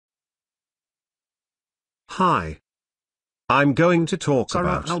Hi. I'm going to talk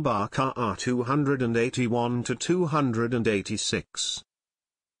Surah about Al-Baqarah 281 to 286.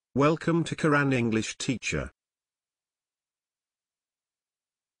 Welcome to Quran English Teacher.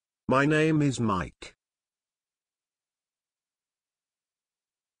 My name is Mike.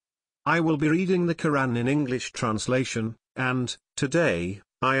 I will be reading the Quran in English translation, and, today,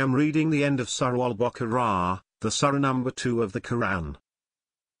 I am reading the end of Surah Al-Baqarah, the Surah number 2 of the Quran.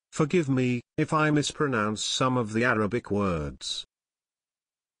 Forgive me, if I mispronounce some of the Arabic words.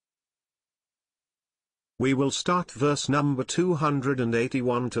 We will start verse number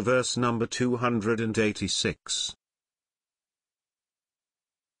 281 to verse number 286.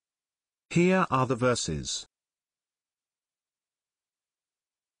 Here are the verses.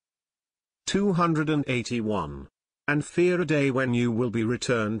 281. And fear a day when you will be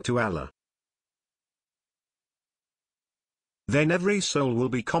returned to Allah. Then every soul will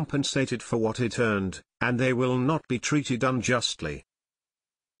be compensated for what it earned, and they will not be treated unjustly.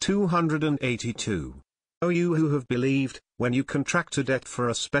 282. O you who have believed, when you contract a debt for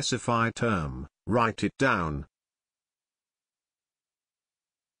a specified term, write it down.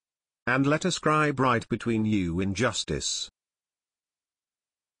 And let a scribe write between you in justice.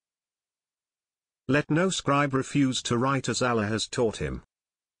 Let no scribe refuse to write as Allah has taught him.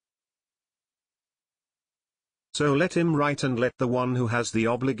 So let him write, and let the one who has the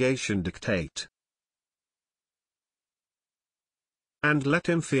obligation dictate. And let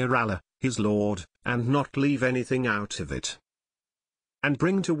him fear Allah, his Lord, and not leave anything out of it. And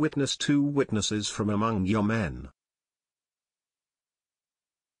bring to witness 2 witnesses from among your men.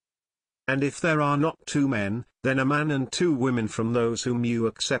 And if there are not 2 men, then a man and 2 women from those whom you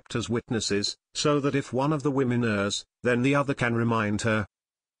accept as witnesses, so that if one of the women errs, then the other can remind her.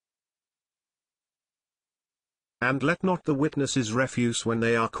 And let not the witnesses refuse when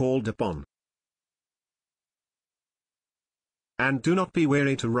they are called upon. And do not be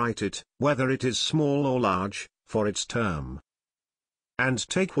weary to write it, whether it is small or large, for its term. And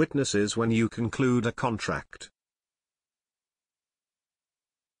take witnesses when you conclude a contract.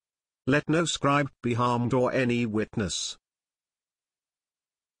 Let no scribe be harmed or any witness.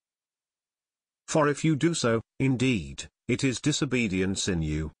 For if you do so, indeed, it is disobedience in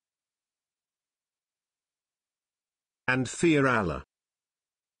you. And fear Allah.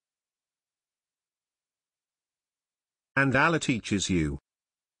 And Allah teaches you.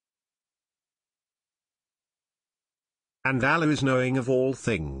 And Allah is knowing of all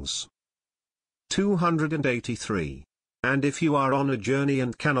things. 283. And if you are on a journey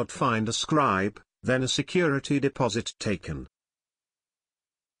and cannot find a scribe, then a security deposit taken.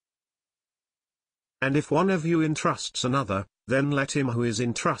 And if one of you entrusts another, then let him who is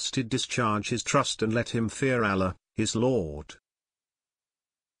entrusted discharge his trust, and let him fear Allah, his Lord.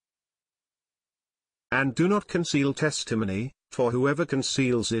 And do not conceal testimony, for whoever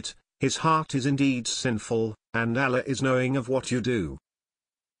conceals it, his heart is indeed sinful, and Allah is knowing of what you do.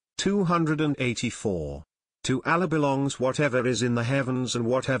 284. To Allah belongs whatever is in the heavens and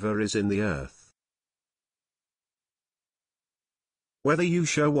whatever is in the earth. Whether you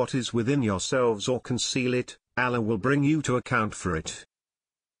show what is within yourselves or conceal it, Allah will bring you to account for it.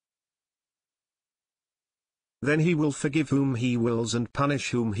 Then He will forgive whom He wills and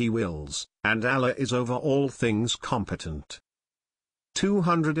punish whom He wills, and Allah is over all things competent.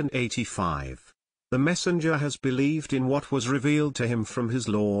 285. The Messenger has believed in what was revealed to him from his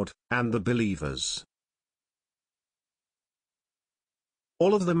Lord, and the believers.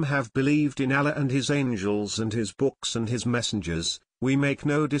 All of them have believed in Allah and His angels and His books and His messengers. We make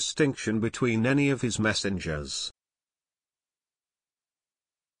no distinction between any of His messengers.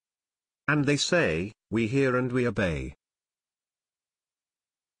 And they say, we hear and we obey.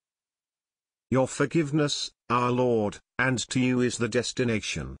 Your forgiveness, our Lord, and to you is the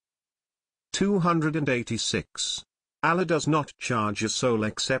destination. 286. Allah does not charge a soul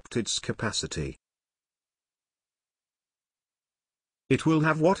except its capacity. It will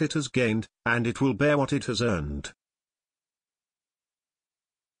have what it has gained, and it will bear what it has earned.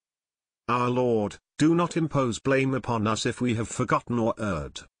 Our Lord, do not impose blame upon us if we have forgotten or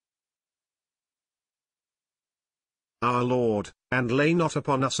erred. Our Lord, and lay not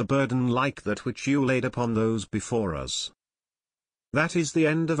upon us a burden like that which you laid upon those before us. That is the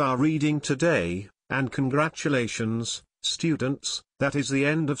end of our reading today, and congratulations, students, that is the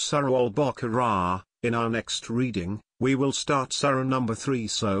end of Surah Al-Baqarah. In our next reading, we will start Surah number 3,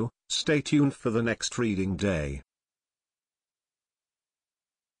 so, stay tuned for the next reading day.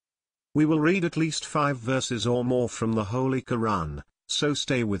 We will read at least 5 verses or more from the Holy Quran, so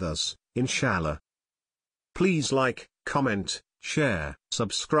stay with us, inshallah. Please like, comment, share,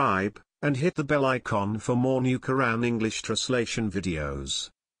 subscribe, and hit the bell icon for more new Quran English translation videos.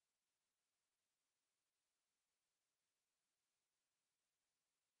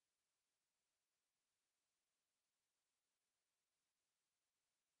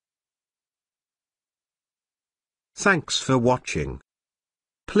 Thanks for watching.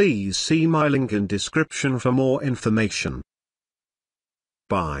 Please see my link in description for more information.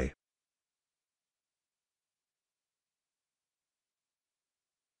 Bye.